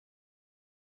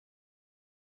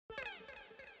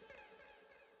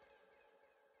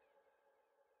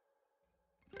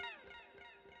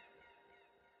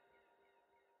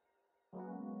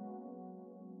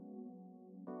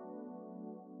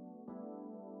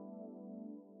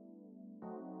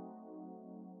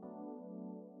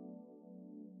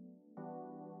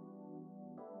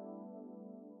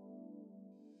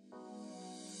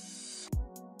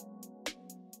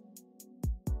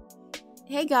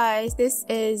Hey guys, this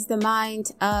is the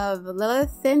mind of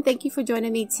Lilith, and thank you for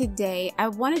joining me today. I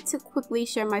wanted to quickly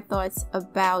share my thoughts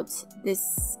about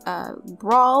this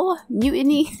Brawl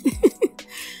mutiny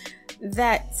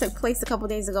that took place a couple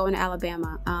days ago in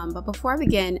Alabama. But before I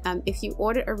begin, if you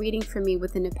ordered a reading from me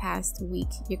within the past week,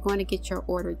 you're going to get your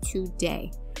order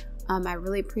today. I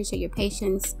really appreciate your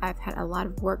patience. I've had a lot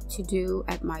of work to do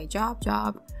at my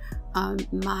job.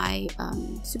 My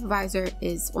supervisor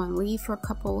is on leave for a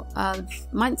couple of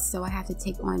months, so I have to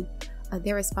take on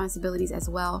their responsibilities as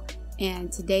well.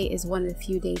 And today is one of the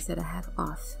few days that I have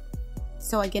off.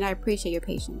 So again, I appreciate your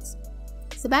patience.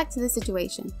 So back to the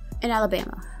situation in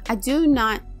Alabama. I do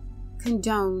not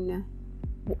condone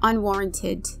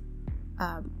unwarranted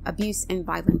abuse and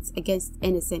violence against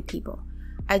innocent people.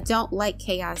 I don't like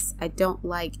chaos. I don't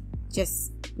like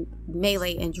just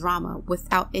melee and drama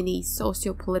without any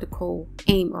socio-political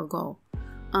aim or goal.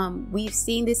 We've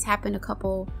seen this happen a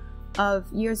couple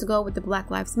of years ago with the Black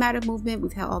Lives Matter movement.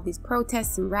 We've had all these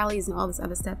protests and rallies and all this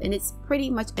other stuff, and it's pretty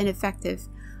much ineffective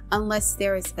unless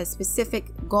there is a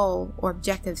specific goal or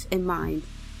objective in mind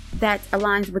that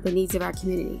aligns with the needs of our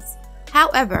communities.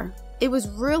 However, it was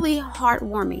really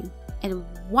heartwarming and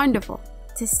wonderful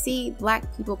to see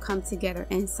Black people come together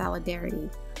in solidarity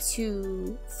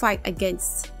to fight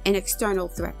against an external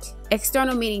threat.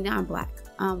 External meaning non-Black.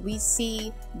 We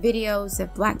see videos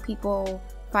of Black people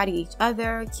fighting each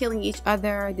other, killing each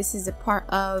other. This is a part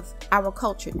of our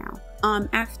culture now.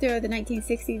 After the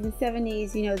 1960s and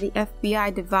 70s, you know, the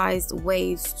FBI devised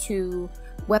ways to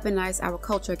weaponize our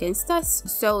culture against us.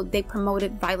 So they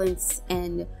promoted violence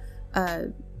and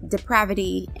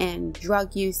depravity and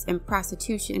drug use and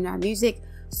prostitution in our music.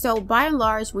 So by and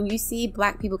large, when you see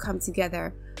Black people come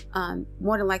together,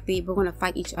 more than likely we're going to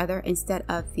fight each other instead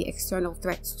of the external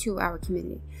threats to our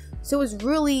community. So it was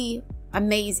really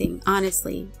amazing,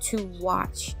 honestly, to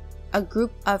watch a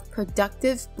group of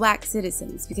productive Black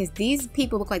citizens, because these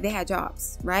people look like they had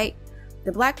jobs, right?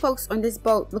 The Black folks on this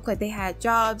boat looked like they had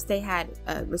jobs, they had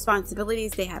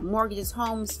responsibilities, they had mortgages,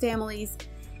 homes, families.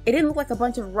 It didn't look like a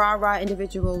bunch of rah-rah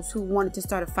individuals who wanted to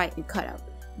start a fight and cut up.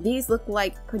 These look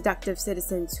like productive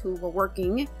citizens who were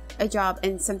working a job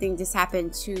and something just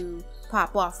happened to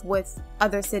pop off with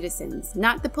other citizens.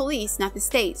 Not the police, not the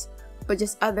state, but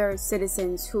just other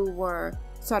citizens who were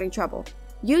starting trouble.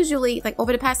 Usually, like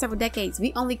over the past several decades,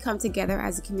 we only come together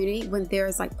as a community when there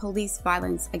is like police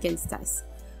violence against us.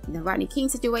 In the Rodney King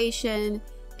situation,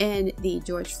 in the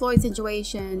George Floyd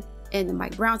situation, in the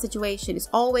Mike Brown situation, it's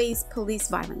always police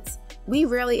violence. We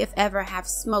rarely, if ever, have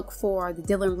smoke for the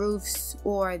Dylan Roofs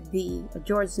or the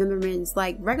George Zimmermans.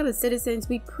 Like regular citizens,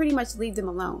 we pretty much leave them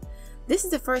alone. This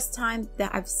is the first time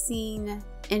that I've seen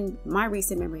in my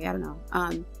recent memory, I don't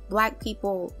know, Black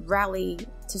people rally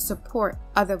to support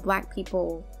other Black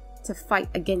people to fight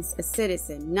against a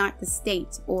citizen, not the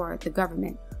state or the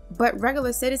government, but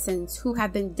regular citizens who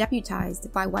have been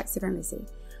deputized by white supremacy.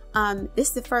 This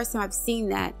is the first time I've seen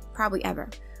that probably ever.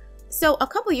 So a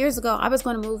couple years ago, I was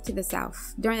going to move to the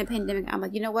South. During the pandemic, I'm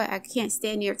like, you know what? I can't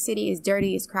stay in New York City. It's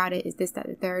dirty. It's crowded. It's this, that,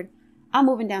 the third. I'm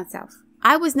moving down South.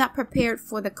 I was not prepared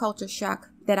for the culture shock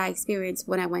that I experienced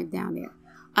when I went down there.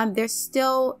 There's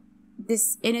still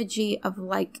this energy of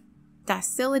like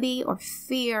docility or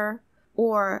fear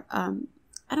or,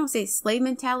 I don't say slave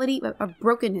mentality, but a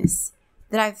brokenness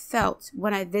that I felt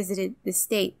when I visited the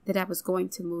state that I was going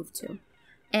to move to.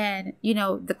 And, you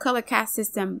know, the color caste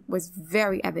system was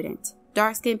very evident.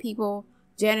 Dark-skinned people,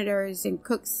 janitors and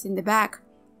cooks in the back,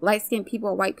 light-skinned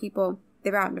people, white people,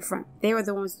 they were out in the front. They were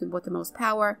the ones with the most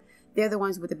power. They're the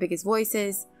ones with the biggest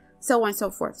voices, so on and so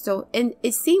forth. So, and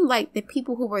it seemed like the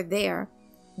people who were there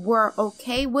were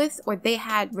okay with, or they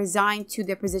had resigned to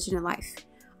their position in life.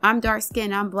 I'm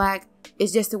dark-skinned, I'm Black,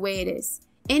 it's just the way it is.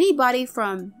 Anybody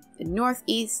from the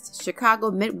Northeast,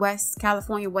 Chicago, Midwest,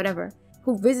 California, whatever,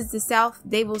 who visits the South,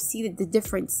 they will see the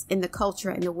difference in the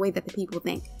culture and the way that the people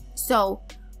think. So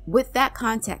with that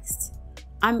context,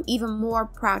 I'm even more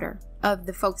prouder of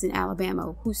the folks in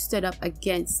Alabama who stood up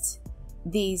against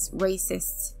these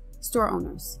racist store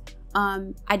owners.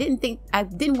 I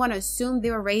didn't want to assume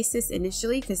they were racist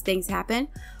initially because things happen,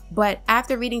 but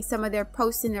after reading some of their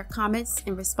posts and their comments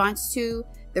in response to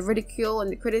the ridicule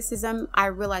and the criticism, I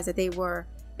realized that they were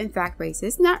in fact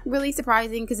racist. Not really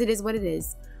surprising because it is what it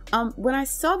is. When I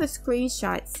saw the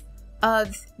screenshots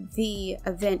of the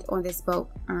event on this boat,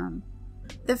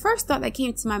 the first thought that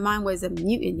came to my mind was a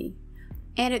mutiny.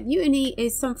 And a mutiny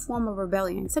is some form of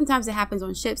rebellion. Sometimes it happens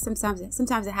on ships, sometimes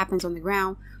it happens on the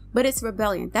ground, but it's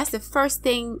rebellion. That's the first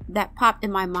thing that popped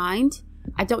in my mind.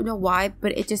 I don't know why,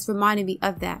 but it just reminded me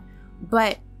of that.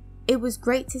 But it was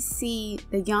great to see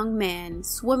the young man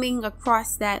swimming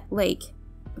across that lake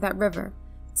river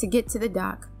to get to the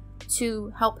dock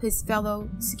to help his fellow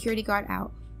security guard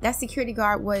out. That security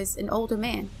guard was an older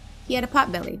man. He had a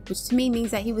pot belly, which to me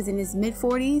means that he was in his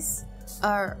mid-40s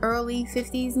or early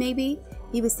 50s maybe.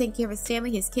 He was taking care of his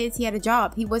family, his kids. He had a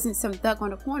job. He wasn't some thug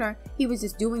on the corner. He was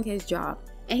just doing his job.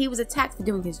 And he was attacked for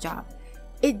doing his job.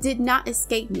 It did not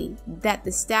escape me that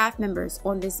the staff members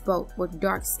on this boat were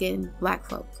dark-skinned black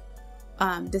folk.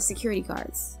 The security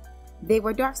guards. They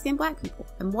were dark-skinned black people.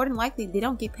 And more than likely, they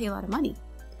don't get paid a lot of money.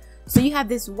 So you have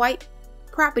this white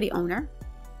property owner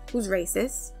who's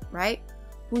racist, right?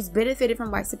 Who's benefited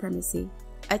from white supremacy,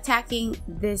 attacking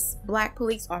this black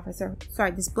police officer,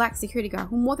 this black security guard,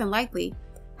 who more than likely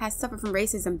has suffered from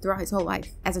racism throughout his whole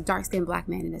life as a dark-skinned black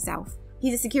man in the South.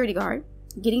 He's a security guard,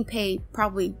 getting paid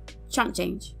probably chunk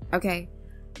change, okay?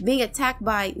 Being attacked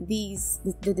by the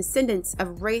descendants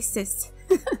of racist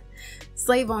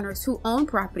slave owners who own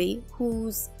property,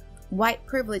 whose white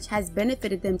privilege has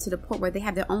benefited them to the point where they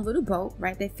have their own little boat,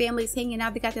 right? Their family's hanging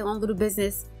out, they got their own little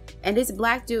business. And this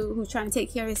black dude who's trying to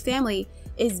take care of his family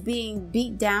is being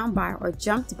beat down by or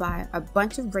jumped by a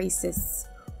bunch of racists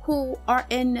who are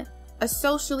in a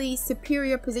socially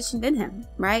superior position than him,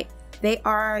 right? They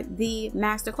are the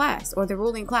master class or the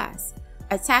ruling class,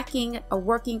 attacking a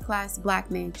working class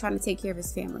black man trying to take care of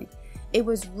his family. It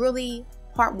was really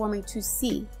heartwarming to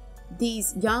see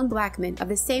these young black men of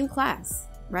the same class,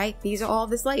 right? These are all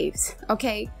the slaves,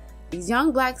 okay? These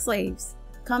young black slaves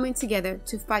coming together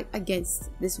to fight against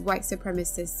this white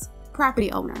supremacist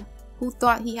property owner who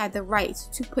thought he had the right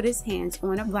to put his hands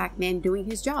on a black man doing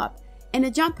his job and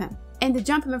to jump him. And to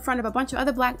jump him in front of a bunch of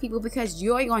other black people because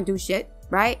you ain't gonna do shit,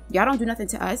 right? Y'all don't do nothing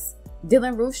to us.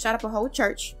 Dylan Roof shot up a whole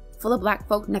church full of black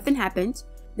folk, nothing happened.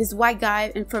 This white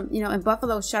guy in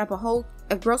Buffalo shot up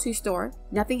a grocery store,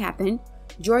 nothing happened.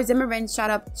 George Zimmerman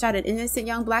shot an innocent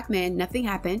young black man, nothing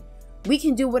happened. We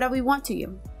can do whatever we want to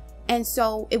you. And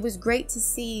so it was great to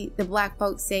see the black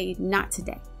folks say not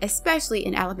today, especially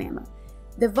in Alabama.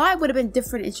 The vibe would have been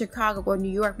different in Chicago or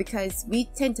New York because we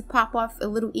tend to pop off a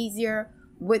little easier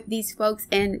with these folks,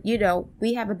 and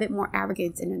we have a bit more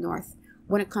arrogance in the North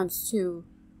when it comes to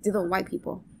dealing with white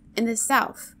people. In the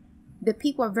South, the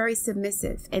people are very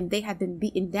submissive and they have been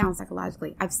beaten down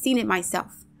psychologically. I've seen it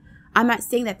myself. I'm not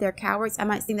saying that they're cowards. I'm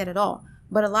not saying that at all.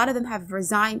 But a lot of them have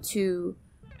resigned to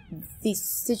the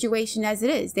situation as it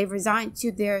is. They've resigned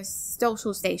to their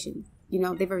social station.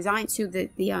 They've resigned to the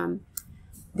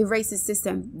racist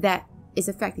system that is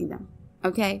affecting them.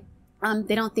 Okay.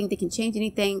 They don't think they can change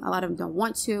anything. A lot of them don't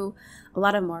want to. A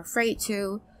lot of them are afraid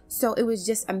to. So it was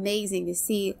just amazing to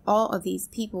see all of these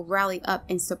people rally up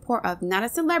in support of not a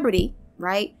celebrity,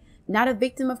 right? Not a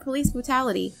victim of police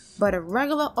brutality, but a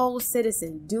regular old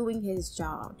citizen doing his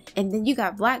job. And then you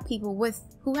got black people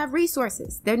who have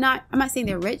resources. I'm not saying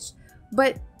they're rich,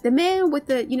 but the man with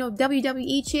the,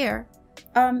 WWE chair,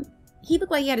 he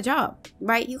looked like he had a job,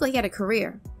 right? He looked like he had a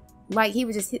career. Like he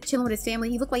was just chilling with his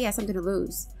family. He looked like he had something to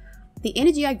lose. The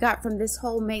energy I got from this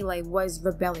whole melee was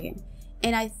rebellion.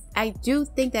 And I do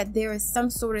think that there is some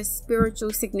sort of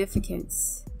spiritual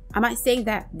significance. I'm not saying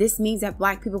that this means that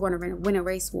black people are going to win a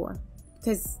race war.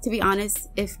 Because to be honest,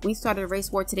 if we started a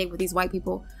race war today with these white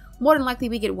people, more than likely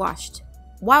we get washed.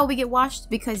 Why will we get washed?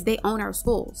 Because they own our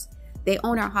schools. They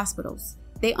own our hospitals.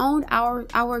 They own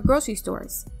our grocery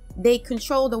stores. They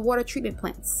control the water treatment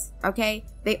plants, okay?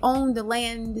 They own the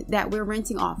land that we're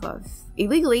renting off of.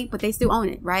 Illegally, but they still own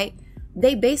it, right?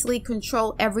 They basically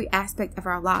control every aspect of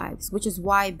our lives, which is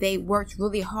why they worked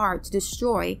really hard to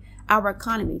destroy our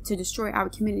economy, to destroy our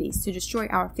communities, to destroy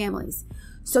our families,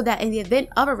 so that in the event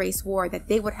of a race war, that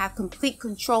they would have complete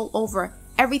control over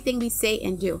everything we say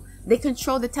and do. They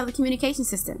control the telecommunication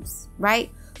systems,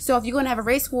 right? So if you're going to have a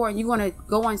race war and you're going to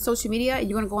go on social media and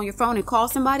you're going to go on your phone and call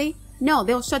somebody, no,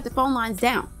 they'll shut the phone lines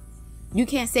down. You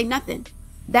can't say nothing.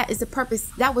 That is the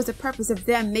purpose. That was the purpose of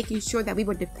them making sure that we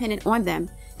were dependent on them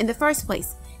in the first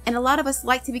place. And a lot of us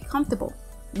like to be comfortable.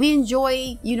 We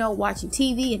enjoy, watching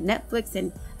TV and Netflix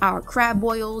and our crab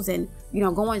boils and,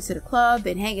 going to the club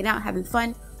and hanging out, having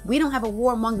fun. We don't have a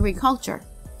warmongering culture.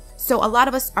 So a lot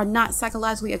of us are not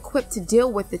psychologically equipped to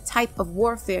deal with the type of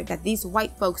warfare that these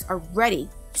white folks are ready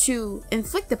to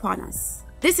inflict upon us.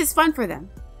 This is fun for them.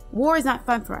 War is not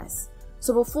fun for us.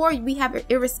 So before we have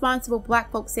irresponsible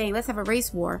black folks saying, let's have a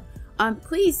race war,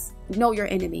 please know your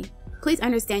enemy. Please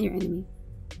understand your enemy.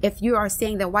 If you are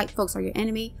saying that white folks are your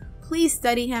enemy, please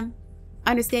study him.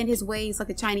 Understand his ways like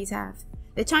the Chinese have.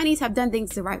 The Chinese have done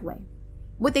things the right way.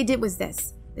 What they did was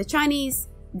this. The Chinese,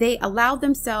 they allowed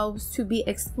themselves to be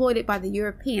exploited by the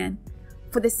European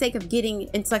for the sake of getting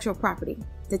intellectual property,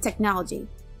 the technology.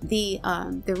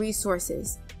 the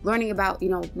resources, learning about, you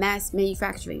know, mass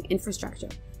manufacturing, infrastructure.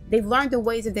 They've learned the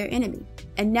ways of their enemy,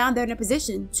 and now they're in a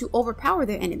position to overpower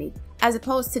their enemy, as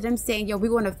opposed to them saying, yo, we're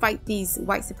going to fight these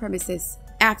white supremacists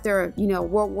after, you know,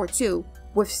 World War II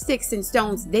with sticks and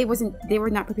stones. They were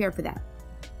not prepared for that.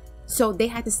 So they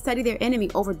had to study their enemy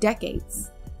over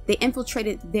decades. They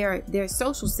infiltrated their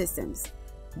social systems,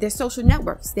 their social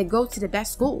networks. They go to the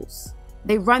best schools.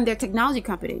 They run their technology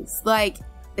companies. Like,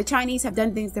 the Chinese have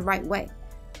done things the right way.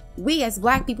 We as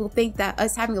black people think that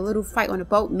us having a little fight on a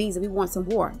boat means that we want some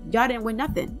war. Y'all didn't win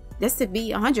nothing. Just to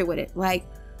be 100 with it. Like,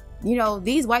 you know,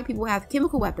 these white people have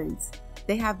chemical weapons.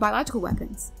 They have biological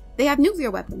weapons. They have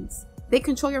nuclear weapons. They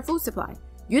control your food supply.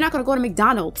 You're not going to go to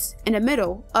McDonald's in the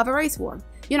middle of a race war.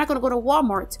 You're not going to go to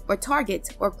Walmart or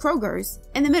Target or Kroger's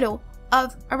in the middle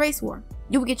of a race war.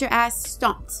 You will get your ass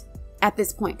stomped at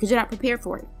this point because you're not prepared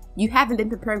for it. You haven't been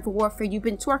preparing for warfare. You've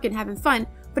been twerking, having fun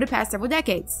for the past several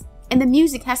decades. And the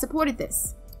music has supported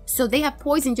this. So they have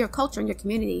poisoned your culture and your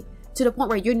community to the point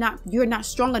where you're not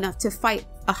strong enough to fight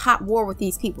a hot war with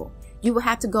these people. You will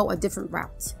have to go a different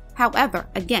route. However,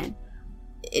 again,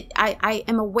 I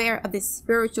am aware of the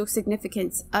spiritual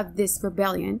significance of this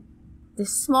rebellion,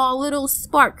 this small little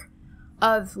spark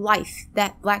of life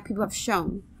that black people have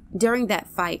shown during that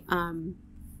fight.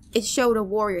 It showed a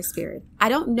warrior spirit. I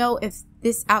don't know if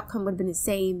this outcome would have been the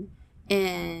same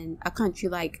in a country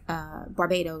like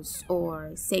Barbados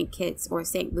or St. Kitts or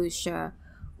St. Lucia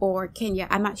or Kenya.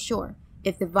 I'm not sure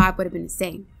if the vibe would have been the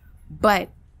same. But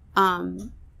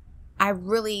I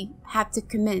really have to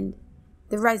commend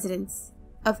the residents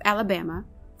of Alabama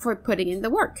for putting in the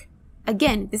work.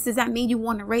 Again, this does not mean you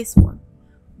want a race war,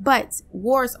 but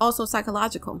war is also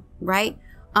psychological, right?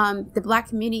 The black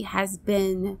community has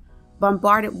been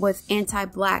bombarded with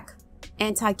anti-black,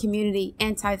 anti-community,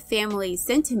 anti-family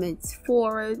sentiments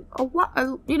for a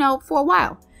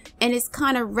while, and it's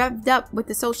kind of revved up with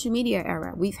the social media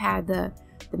era. We've had the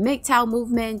MGTOW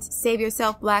movement, Save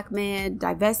Yourself Black Man,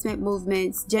 divestment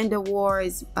movements, gender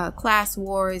wars, class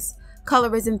wars,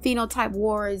 colorism, phenotype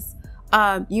wars.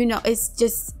 It's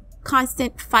just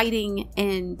constant fighting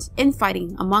and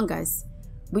infighting among us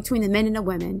between the men and the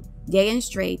women, gay and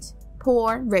straight,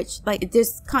 poor, rich, like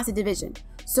there's constant division.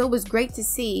 So it was great to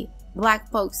see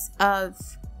black folks of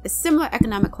a similar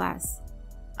economic class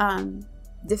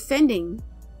defending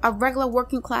a regular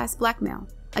working class black male.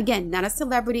 Again, not a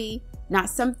celebrity, not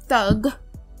some thug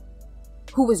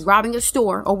who was robbing a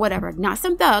store or whatever, not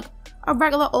some thug, a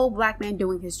regular old black man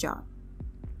doing his job.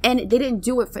 And they didn't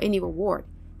do it for any reward.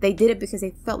 They did it because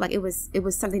they felt like it was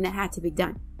something that had to be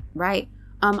done, right?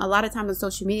 A lot of times on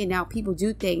social media now, people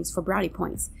do things for brownie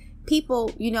points.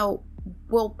 People,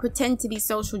 will pretend to be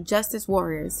social justice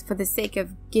warriors for the sake of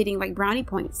getting like brownie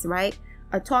points, right?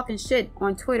 Talking shit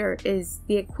on Twitter is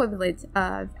the equivalent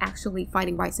of actually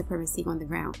fighting white supremacy on the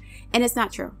ground. And it's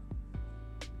not true,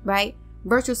 right?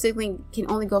 Virtual signaling can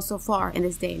only go so far in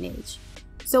this day and age.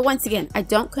 So once again, I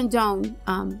don't condone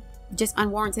just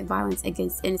unwarranted violence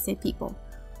against innocent people.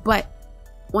 But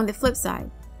on the flip side,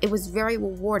 it was very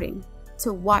rewarding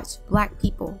to watch black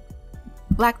people,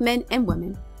 black men and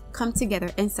women, come together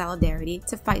in solidarity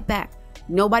to fight back.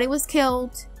 Nobody was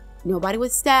killed. Nobody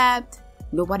was stabbed.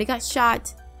 Nobody got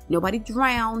shot. Nobody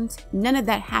drowned. None of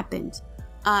that happened.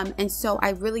 And so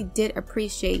I really did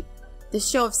appreciate the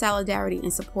show of solidarity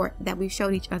and support that we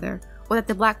showed each other, or that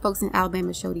the black folks in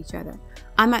Alabama showed each other.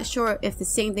 I'm not sure if the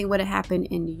same thing would have happened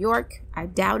in New York. I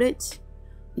doubt it.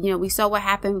 We saw what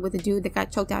happened with the dude that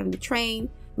got choked out in the train.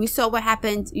 We saw what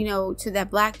happened, to that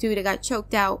black dude that got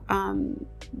choked out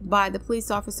by the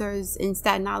police officers in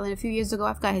Staten Island a few years ago.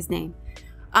 I forgot his name.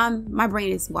 My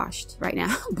brain is washed right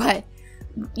now. But,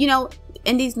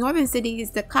 in these northern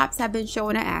cities, the cops have been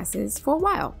showing their asses for a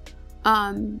while.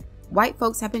 White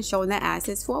folks have been showing their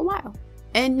asses for a while.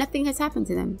 And nothing has happened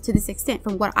to them to this extent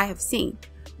from what I have seen.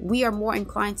 We are more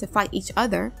inclined to fight each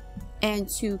other and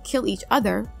to kill each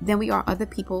other than we are other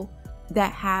people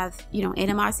that have,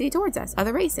 animosity towards us,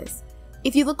 other races.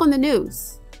 If you look on the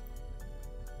news,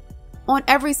 on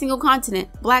every single continent,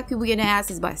 black people getting their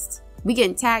asses busted. We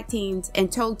getting tag teamed and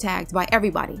toe tagged by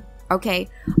everybody. Okay,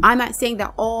 I'm not saying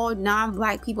that all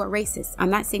non-black people are racist. I'm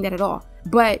not saying that at all.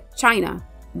 But China,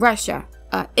 Russia,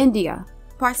 India,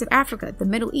 parts of Africa, the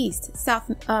Middle East,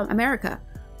 South America,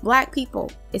 black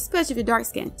people, especially if you're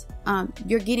dark-skinned,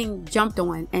 you're getting jumped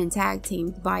on and tag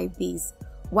teamed by these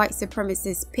white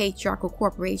supremacist patriarchal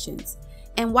corporations.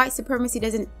 And white supremacy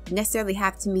doesn't necessarily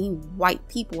have to mean white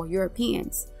people or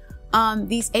Europeans.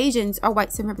 These Asians are white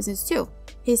supremacists too.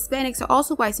 Hispanics are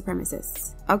also white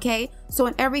supremacists. Okay, so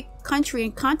in every country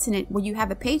and continent where you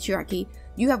have a patriarchy,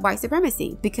 you have white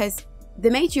supremacy, because The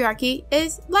matriarchy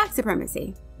is black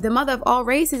supremacy. The mother of all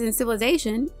races and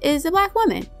civilization is a black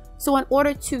woman. So in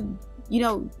order to,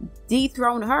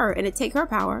 dethrone her and to take her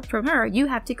power from her, you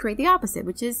have to create the opposite,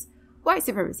 which is white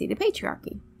supremacy, the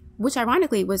patriarchy, which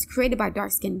ironically was created by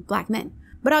dark-skinned black men.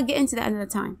 But I'll get into that another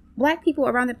time. Black people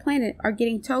around the planet are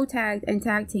getting toe tagged and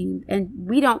tag teamed, and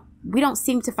we don't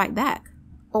seem to fight back,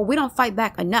 or we don't fight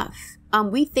back enough.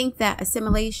 We think that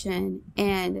assimilation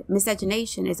and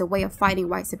miscegenation is a way of fighting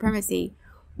white supremacy,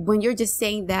 when you're just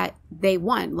saying that they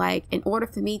won. Like, in order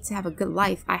for me to have a good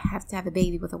life, I have to have a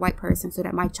baby with a white person so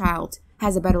that my child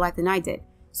has a better life than I did.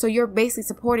 So you're basically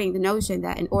supporting the notion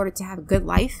that in order to have a good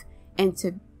life and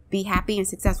to be happy and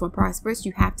successful and prosperous,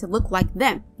 you have to look like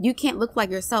them. You can't look like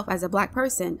yourself as a black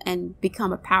person and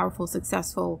become a powerful,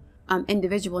 successful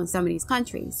individual in some of these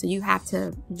countries. So you have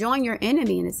to join your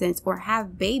enemy in a sense, or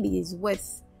have babies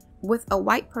with a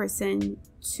white person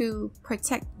to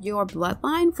protect your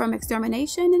bloodline from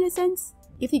extermination in a sense.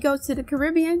 If you go to the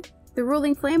Caribbean, the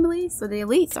ruling families, so the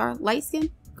elites are light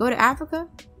skinned. Go to Africa,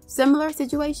 similar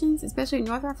situations, especially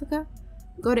North Africa.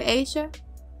 Go to Asia,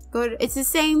 it's the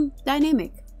same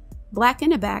dynamic. Black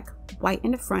in the back, white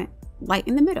in the front, light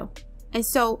in the middle. And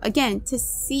so again, to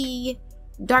see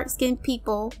dark-skinned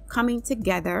people coming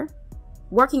together,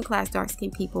 working class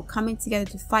dark-skinned people coming together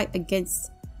to fight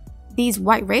against these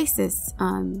white racists,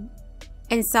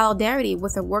 in solidarity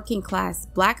with a working class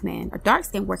black man, a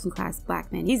dark-skinned working class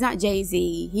black man. He's not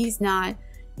Jay-Z, he's not,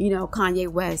 Kanye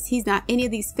West, he's not any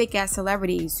of these fake ass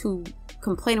celebrities who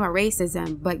complain about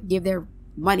racism but give their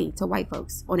money to white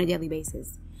folks on a daily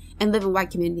basis and live in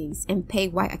white communities and pay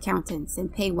white accountants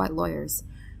and pay white lawyers.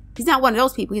 He's not one of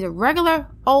those people. He's a regular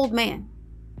old man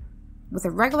with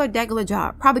a regular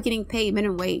job, probably getting paid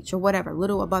minimum wage or whatever,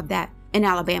 little above that, in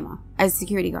Alabama as a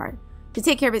security guard to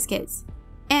take care of his kids.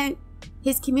 And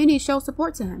his community showed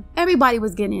support to him. Everybody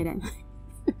was getting it in.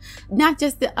 Not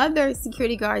just the other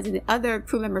security guards and the other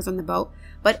crew members on the boat,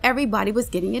 but everybody was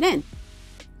getting it in.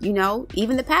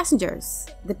 Even the passengers,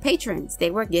 the patrons, they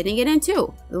were getting it in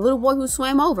too. The little boy who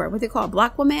swam over, what they call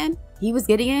Black Woman, he was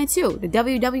getting it in too. The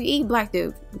WWE black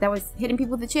dude that was hitting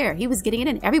people with the chair, he was getting it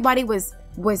in. Everybody was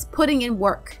putting in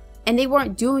work. And they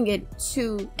weren't doing it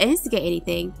to instigate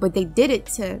anything, but they did it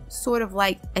to sort of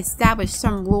like establish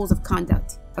some rules of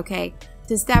conduct, okay?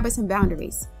 To establish some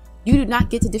boundaries. You do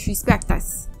not get to disrespect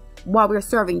us while we're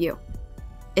serving you.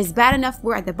 It's bad enough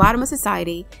we're at the bottom of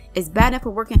society. It's bad enough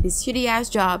we're working at these shitty ass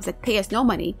jobs that pay us no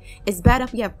money. It's bad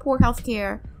enough we have poor health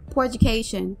care, poor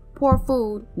education, poor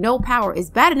food, no power. It's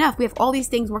bad enough we have all these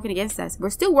things working against us. We're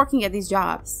still working at these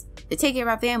jobs to take care of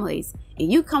our families.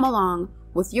 And you come along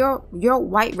with your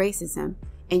white racism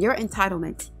and your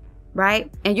entitlement,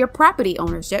 right? And your property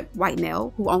ownership, white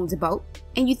male who owns a boat.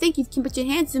 And you think you can put your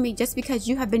hands on me just because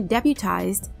you have been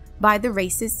deputized by the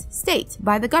racist state,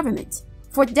 by the government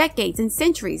for decades and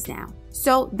centuries now.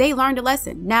 So they learned a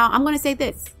lesson. Now I'm going to say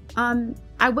this.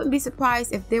 I wouldn't be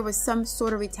surprised if there was some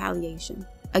sort of retaliation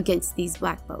against these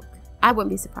black folk. I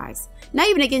wouldn't be surprised. Not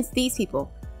even against these people,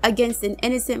 against an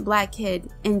innocent black kid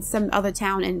in some other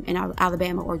town in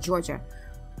Alabama or Georgia.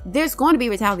 There's going to be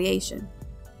retaliation,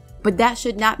 but that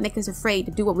should not make us afraid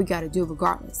to do what we got to do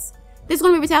regardless. There's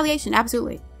going to be retaliation,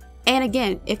 absolutely. And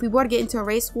again, if we were to get into a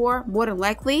race war, more than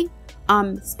likely,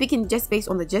 speaking just based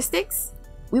on logistics,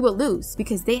 we will lose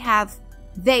because they,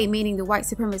 meaning the white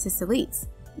supremacist elites,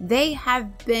 they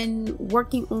have been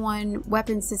working on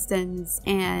weapon systems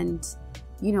and,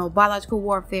 biological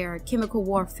warfare, chemical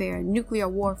warfare, nuclear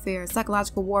warfare,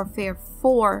 psychological warfare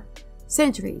for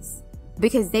centuries.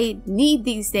 Because they need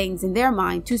these things in their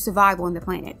mind to survive on the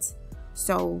planet.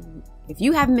 So if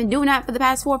you haven't been doing that for the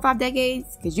past 4 or 5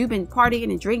 decades, because you've been partying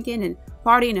and drinking and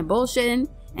partying and bullshitting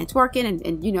and twerking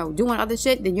and doing other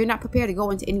shit, then you're not prepared to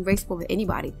go into any race war with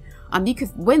anybody. You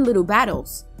could win little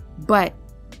battles, but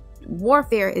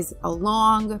warfare is a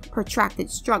long, protracted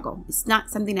struggle. It's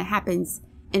not something that happens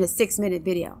in a 6-minute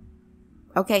video.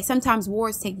 Okay, sometimes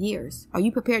wars take years. Are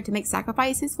you prepared to make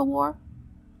sacrifices for war?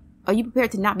 Are you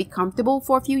prepared to not be comfortable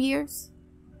for a few years?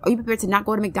 Are you prepared to not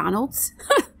go to McDonald's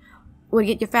or to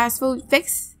get your fast food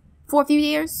fix for a few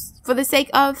years for the sake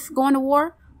of going to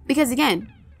war? Because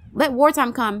again, let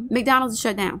wartime come, McDonald's is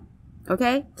shut down.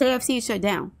 Okay? KFC is shut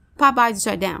down. Popeyes is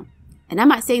shut down. And I'm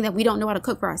not saying that we don't know how to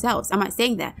cook for ourselves. I'm not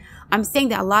saying that. I'm saying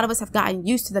that a lot of us have gotten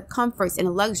used to the comforts and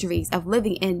the luxuries of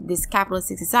living in this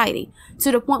capitalistic society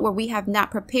to the point where we have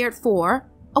not prepared for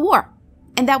a war.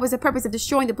 And that was the purpose of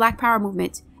destroying the Black Power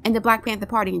movement and the Black Panther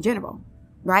Party in general,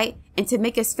 right? And to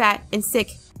make us fat and sick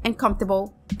and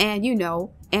comfortable and,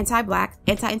 anti-black,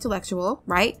 anti-intellectual,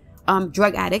 right?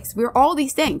 Drug addicts. We're all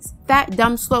these things. Fat,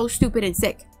 dumb, slow, stupid, and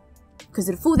sick. Because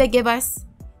of the food they give us,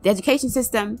 the education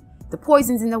system, the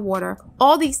poisons in the water,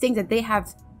 all these things that they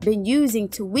have been using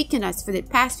to weaken us for the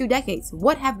past 2 decades.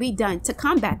 What have we done to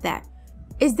combat that?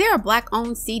 Is there a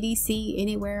Black-owned CDC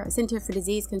anywhere, a Center for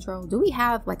Disease Control? Do we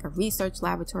have like a research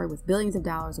laboratory with billions of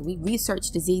dollars where we research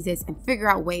diseases and figure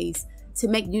out ways to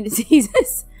make new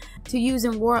diseases to use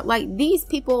in war? Like, these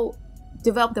people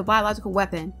developed a biological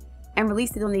weapon and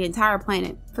released it on the entire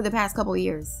planet for the past couple of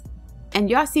years. And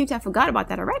y'all seem to have forgot about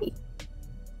that already.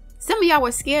 Some of y'all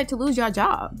were scared to lose your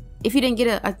job if you didn't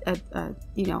get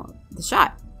the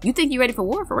shot. You think you're ready for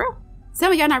war, for real?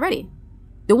 Some of y'all not ready.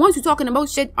 The ones who talking the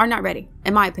most shit are not ready,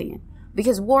 in my opinion.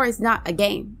 Because war is not a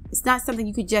game. It's not something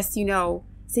you could just, say,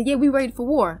 yeah, we ready for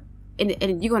war. And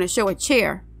you're going to show a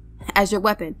chair as your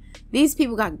weapon. These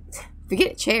people got,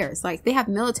 forget chairs. Like, they have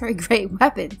military grade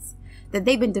weapons that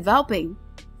they've been developing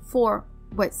for,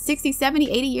 what, 60,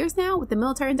 70, 80 years now with the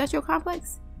military industrial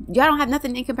complex? Y'all don't have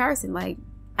nothing in comparison. Like,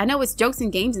 I know it's jokes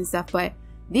and games and stuff, but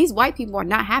these white people are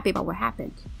not happy about what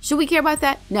happened. Should we care about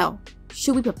that? No.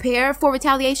 Should we prepare for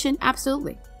retaliation?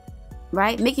 Absolutely.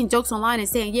 Right? Making jokes online and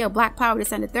saying, yeah, Black power,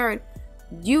 this and the third.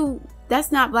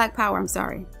 That's not Black power, I'm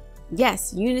sorry.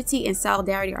 Yes, unity and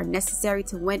solidarity are necessary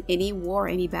to win any war,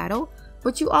 any battle,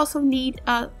 but you also need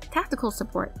tactical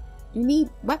support. You need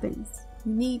weapons.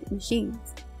 You need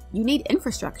machines. You need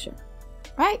infrastructure,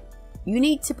 right? You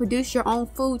need to produce your own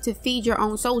food to feed your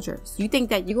own soldiers. You think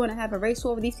that you're going to have a race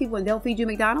war with these people and they'll feed you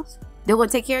McDonald's? They're going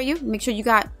to take care of you, make sure you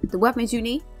got the weapons you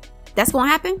need? That's going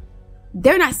to happen?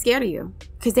 They're not scared of you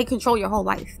because they control your whole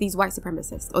life, these white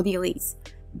supremacists or the elites.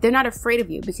 They're not afraid of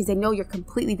you because they know you're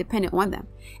completely dependent on them.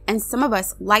 And some of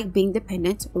us like being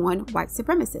dependent on white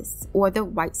supremacists or the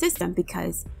white system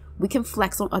because we can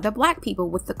flex on other Black people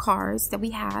with the cars that we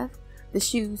have, the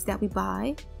shoes that we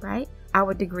buy, right?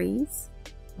 Our degrees,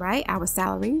 right? Our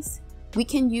salaries. We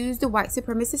can use the white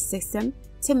supremacist system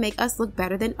to make us look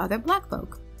better than other Black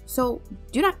folk. So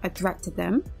you're not a threat to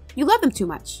them. You love them too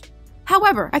much.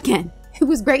 However, again, it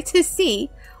was great to see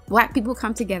Black people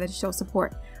come together to show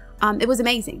support. It was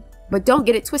amazing, but don't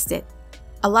get it twisted.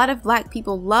 A lot of Black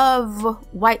people love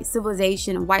white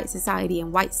civilization and white society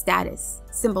and white status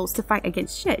symbols to fight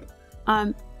against shit.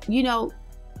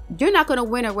 You're not going to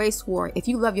win a race war if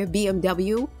you love your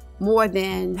BMW more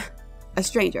than a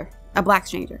stranger, a Black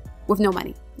stranger with no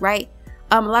money, right?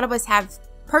 A lot of us have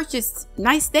purchased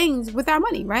nice things with our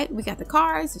money, right? We got the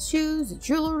cars, the shoes, the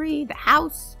jewelry, the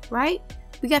house, right?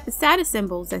 We got the status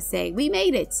symbols that say we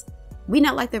made it. We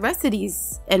not like the rest of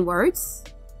these N-words.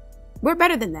 We're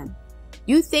better than them.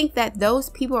 You think that those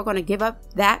people are going to give up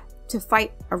that to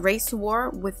fight a race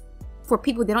war for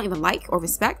people they don't even like or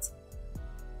respect?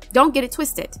 Don't get it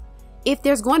twisted. If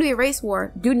there's going to be a race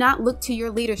war, do not look to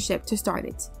your leadership to start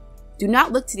it. Do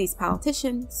not look to these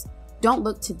politicians. Don't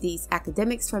look to these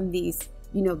academics from these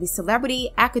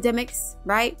celebrity academics,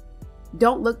 right?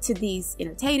 Don't look to these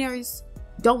entertainers.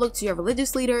 Don't look to your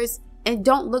religious leaders. And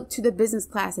don't look to the business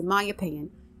class, in my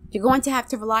opinion. You're going to have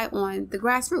to rely on the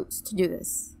grassroots to do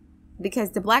this.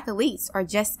 Because the Black elites are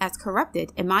just as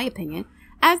corrupted, in my opinion,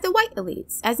 as the white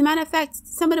elites. As a matter of fact,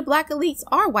 some of the Black elites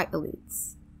are white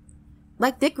elites.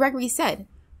 Like Dick Gregory said,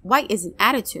 white is an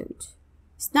attitude.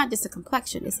 It's not just a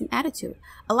complexion, it's an attitude.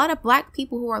 A lot of Black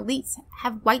people who are elites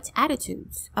have white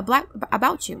attitudes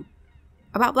about you,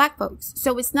 about Black folks.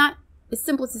 So it's not as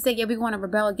simple as to say, yeah, we want to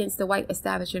rebel against the white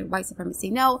establishment, white supremacy.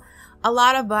 No, a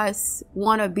lot of us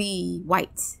want to be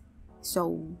white.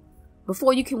 So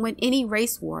before you can win any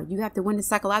race war, you have to win the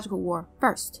psychological war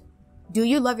first. Do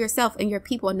you love yourself and your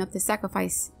people enough to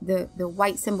sacrifice the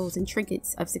white symbols and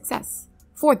trinkets of success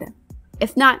for them?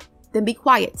 If not, then be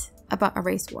quiet about a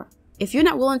race war. If you're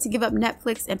not willing to give up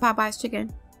Netflix and Popeye's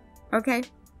chicken, okay,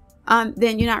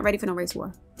 then you're not ready for no race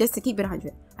war. Just to keep it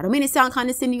 100. I don't mean to sound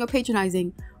condescending or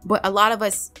patronizing, but a lot of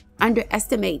us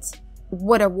underestimate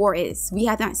what a war is. We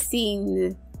have not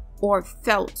seen or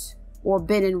felt or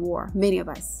been in war, many of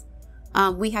us.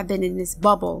 We have been in this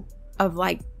bubble of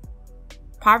like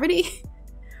poverty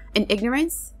and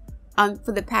ignorance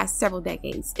for the past several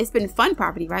decades. It's been fun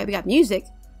poverty, right? We got music.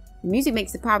 Music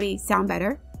makes the poverty sound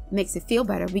better, makes it feel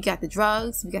better. We got the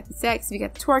drugs, we got the sex, we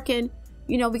got the twerking,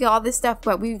 we got all this stuff,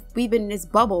 but we've been in this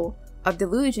bubble of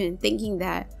delusion thinking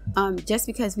that just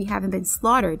because we haven't been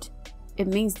slaughtered, it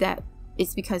means that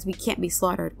it's because we can't be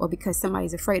slaughtered or because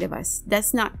somebody's afraid of us.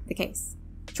 That's not the case.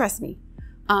 Trust me.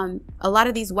 A lot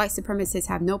of these white supremacists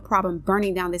have no problem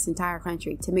burning down this entire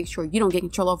country to make sure you don't get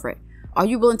control over it. Are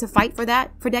you willing to fight for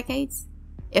that for decades?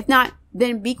 If not,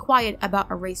 then be quiet about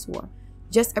a race war.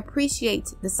 Just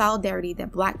appreciate the solidarity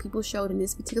that Black people showed in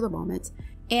this particular moment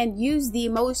and use the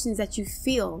emotions that you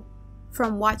feel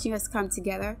from watching us come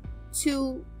together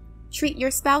to treat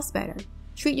your spouse better,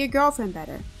 Treat your girlfriend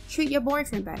better. Treat your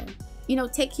boyfriend better. You know,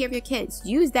 take care of your kids.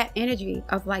 Use that energy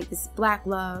of like this black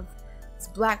love, this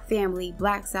black family,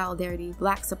 black solidarity,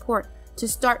 black support to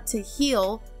start to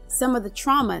heal some of the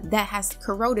trauma that has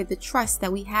corroded the trust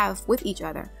that we have with each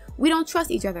other. We don't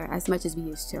trust each other as much as we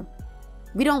used to.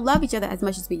 We don't love each other as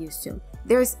much as we used to.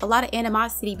 There's a lot of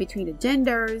animosity between the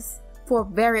genders for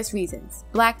various reasons.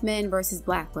 Black men versus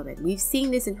black women. We've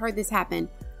seen this and heard this happen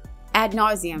ad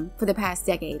nauseum for the past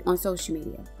decade on social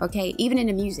media, okay? Even in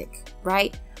the music,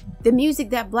 right? The music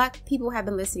that black people have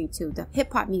been listening to, the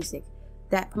hip hop music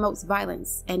that promotes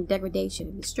violence and degradation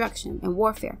and destruction and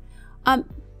warfare,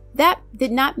 that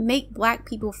did not make black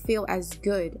people feel as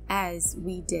good as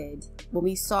we did when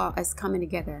we saw us coming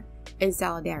together in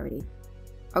solidarity,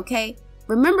 okay?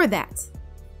 Remember that.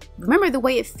 Remember the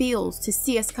way it feels to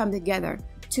see us come together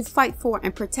to fight for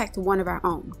and protect one of our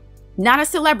own. Not a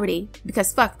celebrity,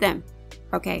 because fuck them,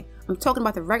 okay? I'm talking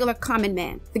about the regular common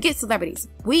man. Forget celebrities.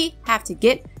 We have to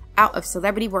get out of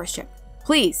celebrity worship.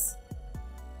 Please.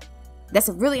 That's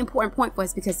a really important point for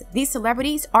us because these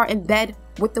celebrities are in bed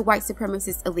with the white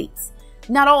supremacist elites.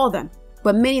 Not all of them,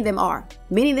 but many of them are.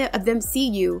 Many of them see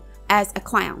you as a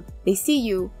clown. They see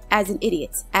you as an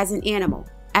idiot, as an animal,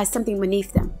 as something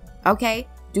beneath them, okay?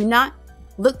 Do not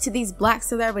look to these black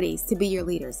celebrities to be your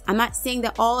leaders. I'm not saying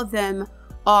that all of them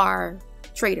are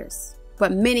traitors,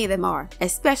 but many of them are,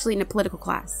 especially in the political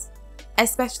class,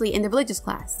 especially in the religious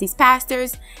class. These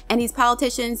pastors and these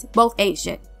politicians both ain't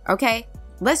shit, okay?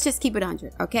 Let's just keep it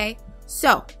 100, okay?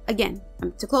 So, again,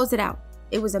 to close it out,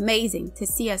 it was amazing to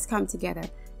see us come together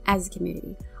as a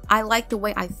community. I like the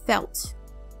way I felt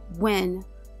when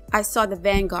I saw the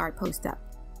Vanguard post up,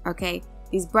 okay?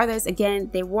 These brothers,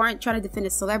 again, they weren't trying to defend a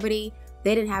celebrity.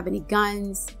 They didn't have any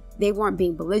guns. They weren't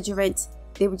being belligerent.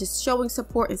 They were just showing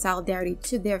support and solidarity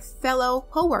to their fellow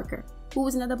co-worker, who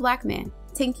was another black man,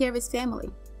 taking care of his family,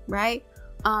 right?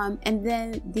 And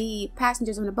then the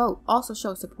passengers on the boat also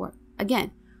showed support.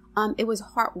 Again, it was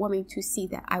heartwarming to see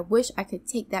that. I wish I could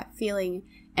take that feeling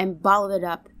and bottle it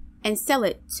up and sell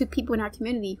it to people in our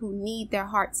community who need their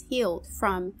hearts healed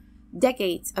from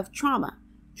decades of trauma,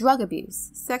 drug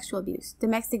abuse, sexual abuse,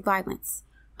 domestic violence,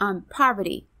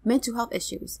 poverty, mental health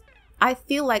issues. I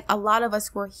feel like a lot of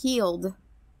us were healed,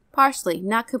 partially,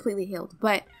 not completely healed,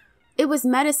 but it was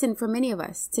medicine for many of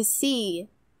us to see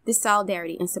this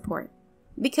solidarity and support.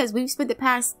 Because we've spent the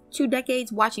past 2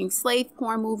 decades watching slave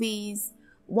porn movies,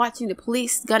 watching the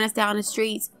police gun us down the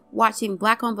streets, watching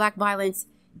black on black violence,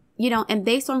 you know, and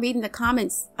based on reading the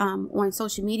comments on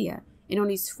social media and on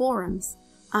these forums,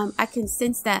 I can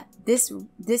sense that this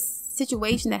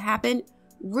situation that happened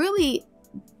really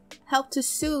helped to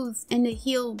soothe and to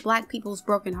heal black people's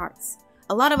broken hearts.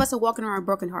 A lot of us are walking around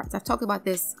broken hearts. I've talked about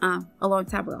this a long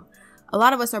time ago. A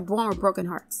lot of us are born with broken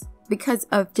hearts because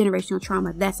of generational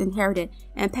trauma that's inherited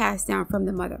and passed down from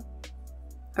the mother.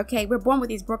 Okay, we're born with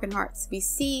these broken hearts. We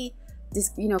see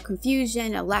this, you know,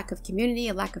 confusion, a lack of community,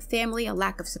 a lack of family, a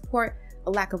lack of support,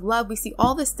 a lack of love. We see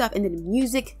all this stuff, and then the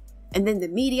music, and then the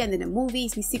media, and then the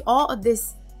movies. We see all of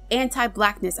this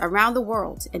anti-blackness around the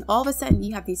world, and all of a sudden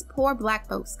you have these poor black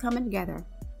folks coming together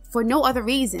for no other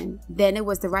reason than it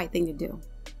was the right thing to do.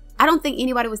 I don't think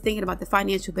anybody was thinking about the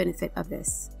financial benefit of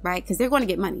this, right? Because they're going to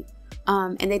get money,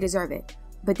 and they deserve it.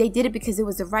 But they did it because it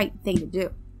was the right thing to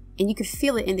do. And you could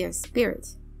feel it in their spirit.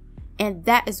 And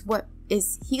that is what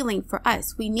is healing for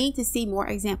us. We need to see more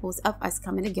examples of us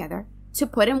coming together to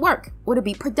put in work or to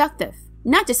be productive.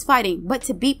 Not just fighting, but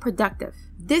to be productive.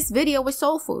 This video was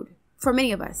soul food for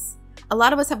many of us. A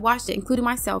lot of us have watched it, including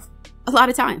myself, a lot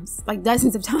of times, like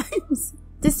dozens of times.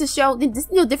 Just to show,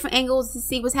 different angles to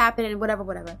see what's happening and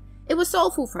whatever. It was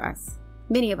soul food for us,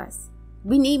 many of us.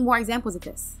 We need more examples of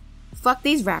this. Fuck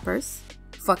these rappers,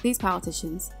 fuck these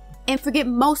politicians, and forget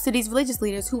most of these religious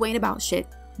leaders who ain't about shit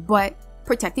but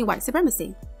protecting white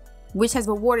supremacy, which has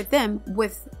rewarded them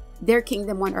with their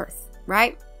kingdom on earth,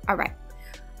 right? All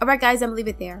right, guys, I'm gonna leave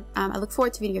it there. I look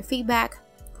forward to reading your feedback.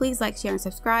 Please like, share, and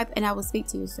subscribe, and I will speak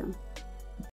to you soon.